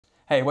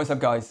Hey, what's up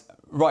guys?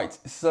 Right,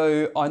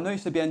 so I know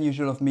it's a bit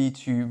unusual of me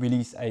to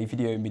release a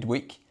video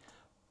midweek,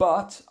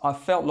 but I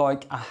felt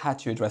like I had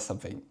to address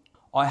something.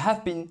 I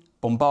have been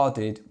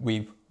bombarded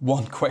with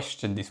one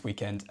question this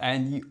weekend,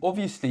 and you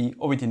obviously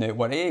already know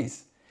what it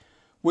is.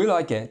 Will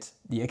I get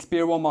the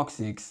Xperia 1 Mark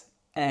VI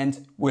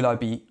and will I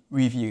be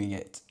reviewing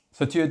it?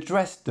 So to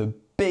address the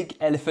big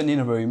elephant in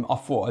the room, I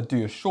thought I'd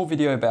do a short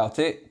video about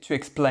it to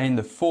explain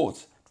the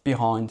thought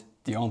behind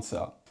the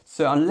answer.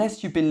 So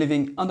unless you've been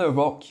living under a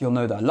rock, you'll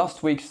know that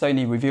last week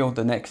Sony revealed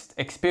the next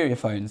Xperia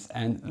phones,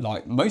 and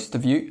like most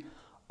of you,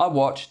 I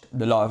watched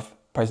the live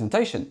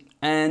presentation.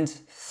 And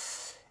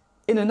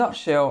in a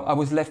nutshell, I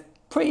was left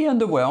pretty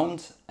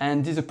underwhelmed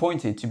and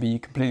disappointed, to be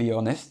completely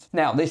honest.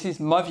 Now, this is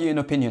my view and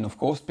opinion, of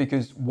course,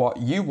 because what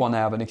you want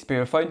out of an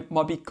Xperia phone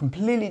might be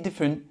completely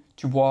different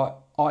to what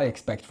I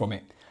expect from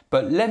it.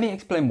 But let me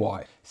explain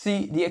why.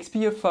 See, the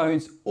Xperia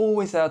phones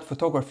always had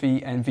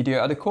photography and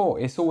video at the core.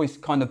 It's always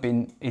kind of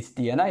been its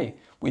DNA,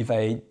 with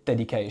a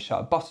dedicated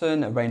shutter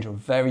button, a range of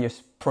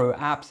various pro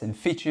apps and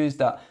features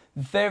that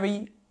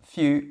very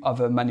few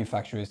other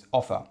manufacturers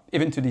offer,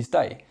 even to this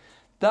day.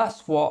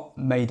 That's what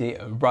made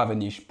it a rather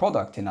niche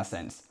product in a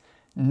sense.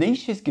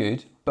 Niche is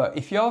good, but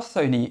if you're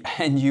Sony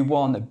and you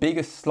want a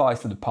bigger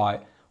slice of the pie,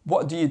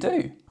 what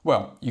do?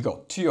 Well, you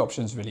got two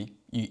options really.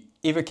 You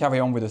either carry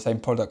on with the same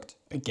product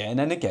again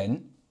and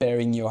again,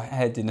 burying your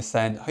head in the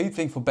sand,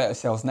 hoping for better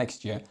sales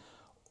next year,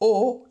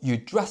 or you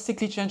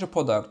drastically change your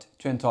product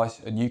to entice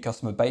a new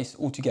customer base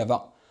altogether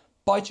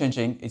by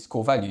changing its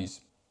core values.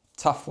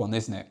 Tough one,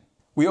 isn't it?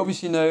 We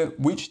obviously know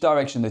which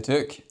direction they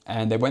took,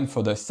 and they went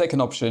for the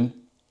second option,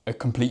 a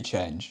complete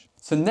change.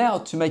 So now,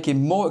 to make it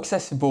more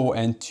accessible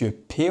and to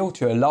appeal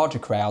to a larger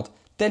crowd,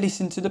 they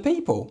listen to the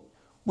people.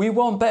 We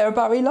want better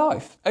battery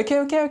life.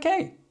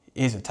 Okay.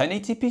 Here's a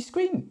 1080p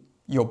screen.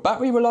 Your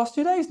battery will last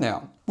 2 days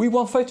now. We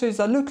want photos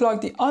that look like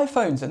the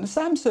iPhones and the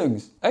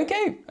Samsungs.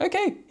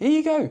 Okay, here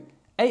you go.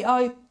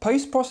 AI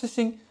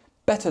post-processing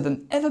better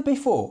than ever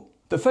before.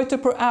 The Photo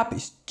Pro app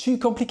is too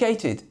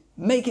complicated.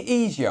 Make it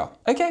easier.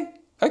 Okay.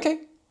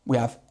 We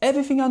have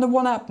everything under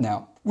one app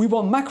now. We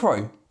want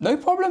macro. No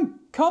problem.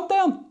 Calm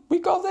down. We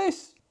got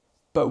this.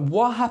 But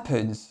what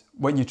happens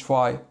when you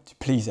try to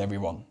please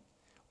everyone?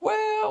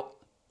 Well,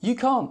 you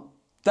can't.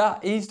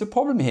 That is the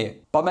problem here.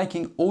 By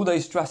making all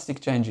those drastic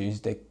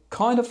changes, they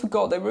kind of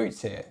forgot their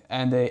roots here,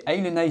 and they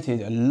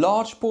alienated a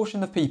large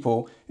portion of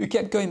people who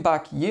kept going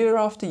back year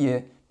after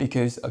year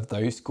because of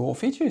those core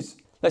features.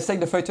 Let's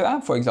take the photo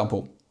app for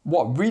example.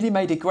 What really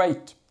made it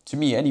great, to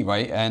me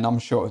anyway, and I'm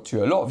sure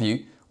to a lot of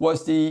you,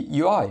 was the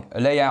UI,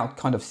 a layout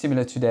kind of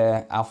similar to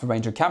their Alpha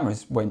range of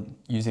cameras when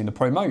using the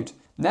Pro mode.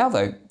 Now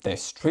though, they've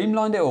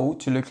streamlined it all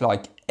to look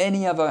like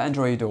any other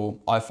Android or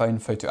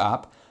iPhone photo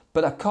app,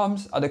 but that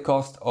comes at the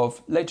cost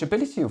of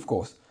legibility, of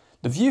course.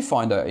 The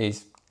viewfinder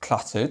is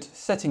cluttered,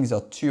 settings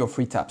are 2 or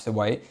 3 taps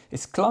away,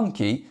 it's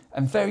clunky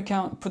and very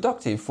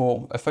counterproductive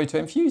for a photo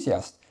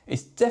enthusiast.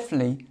 It's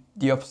definitely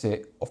the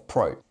opposite of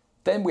Pro.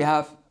 Then we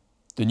have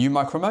the new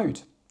micro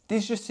mode.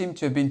 This just seemed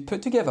to have been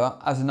put together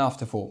as an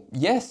afterthought.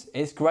 Yes,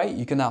 it's great,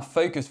 you can now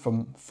focus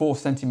from 4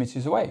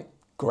 centimeters away.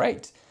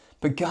 Great.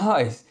 But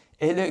guys,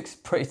 it looks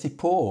pretty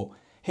poor.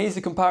 Here's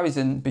a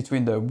comparison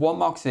between the 1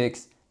 Mark VI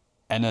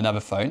and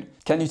another phone.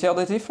 Can you tell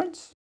the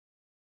difference?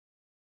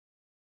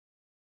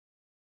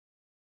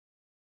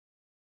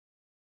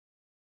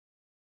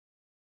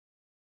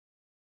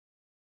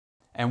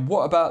 And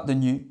what about the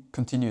new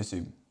continuous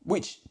zoom?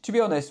 Which, to be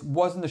honest,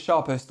 wasn't the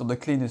sharpest or the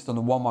cleanest on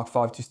the 1 Mark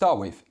V to start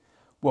with.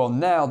 Well,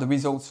 now the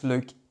results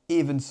look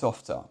even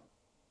softer.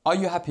 Are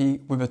you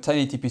happy with a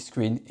 1080p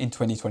screen in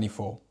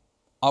 2024?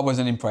 I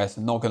wasn't impressed,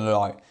 I'm not gonna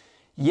lie.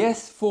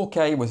 Yes,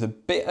 4K was a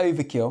bit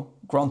overkill,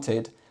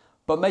 granted,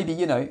 but maybe,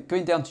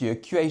 going down to a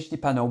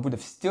QHD panel would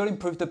have still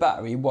improved the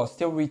battery while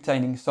still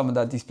retaining some of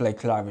that display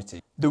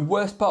clarity. The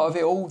worst part of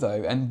it all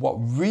though, and what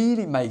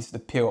really makes the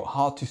pill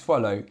hard to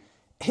swallow,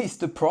 is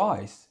the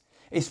price.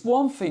 It's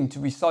one thing to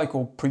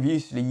recycle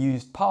previously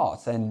used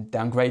parts and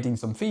downgrading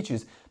some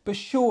features, but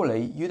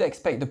surely you'd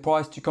expect the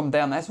price to come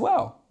down as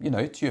well,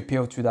 to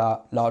appeal to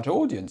that larger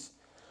audience.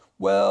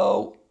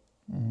 Well,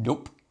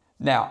 nope.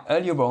 Now,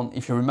 earlier on,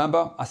 if you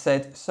remember, I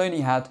said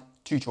Sony had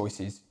 2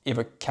 choices,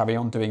 either carry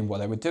on doing what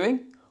they were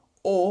doing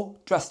or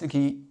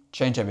drastically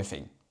change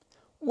everything.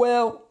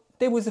 Well,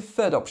 there was a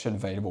third option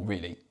available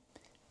really.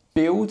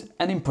 Build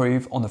and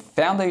improve on the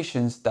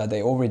foundations that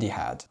they already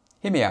had.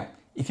 Hear me out.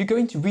 If you're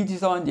going to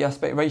redesign the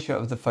aspect ratio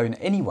of the phone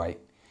anyway,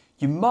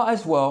 you might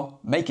as well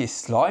make it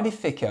slightly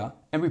thicker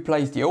and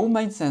replace the old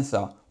main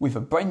sensor with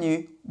a brand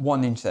new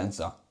 1-inch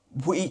sensor,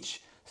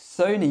 which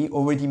Sony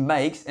already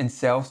makes and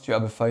sells to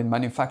other phone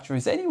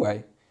manufacturers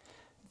anyway.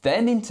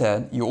 Then in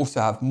turn, you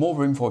also have more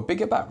room for a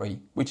bigger battery,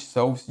 which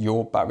solves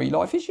your battery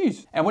life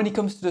issues. And when it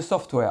comes to the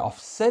software, I've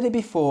said it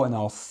before and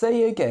I'll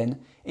say it again,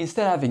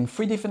 instead of having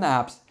 3 different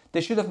apps,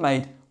 they should have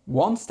made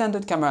one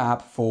standard camera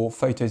app for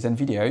photos and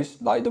videos,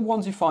 like the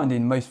ones you find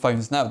in most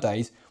phones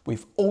nowadays,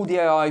 with all the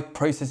AI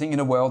processing in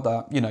the world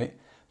that,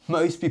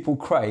 most people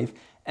crave,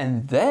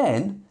 and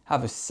then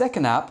have a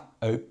second app,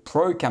 a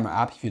pro camera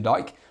app if you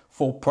like,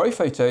 for pro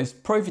photos,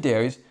 pro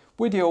videos,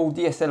 with the old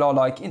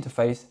DSLR-like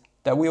interface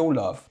that we all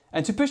love.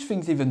 And to push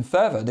things even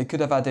further, they could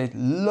have added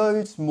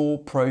loads more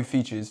pro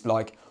features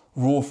like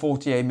raw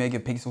 48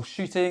 megapixel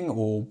shooting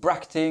or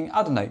bracketing,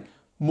 I don't know,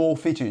 more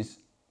features.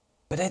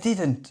 But they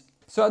didn't.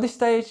 So at this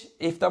stage,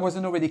 if that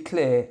wasn't already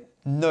clear,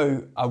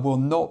 no, I will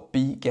not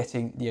be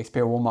getting the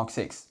Xperia 1 Mark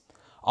VI.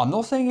 I'm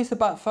not saying it's a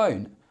bad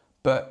phone,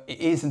 but it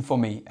isn't for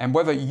me. And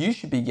whether you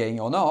should be getting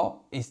it or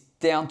not is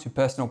down to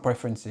personal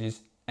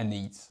preferences and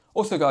needs.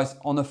 Also guys,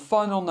 on a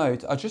final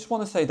note, I just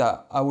want to say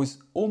that I was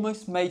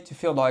almost made to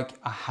feel like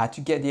I had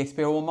to get the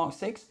Xperia 1 Mark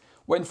VI,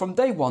 when from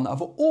day one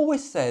I've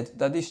always said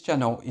that this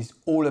channel is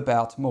all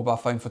about mobile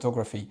phone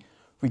photography,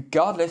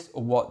 regardless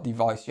of what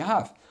device you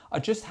have. I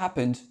just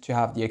happened to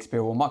have the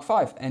Xperia 1 Mark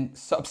V and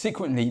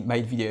subsequently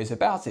made videos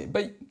about it.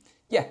 But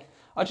yeah,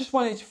 I just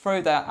wanted to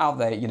throw that out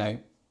there, you know,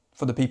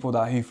 for the people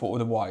who thought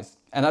otherwise.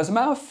 And as a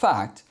matter of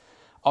fact,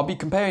 I'll be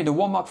comparing the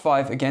 1 Mark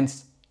V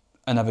against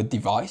another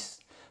device,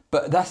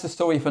 but that's a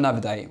story for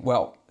another day.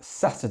 Well,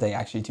 Saturday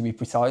actually, to be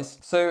precise.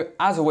 So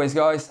as always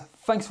guys,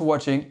 thanks for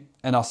watching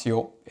and I'll see you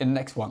all in the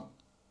next one.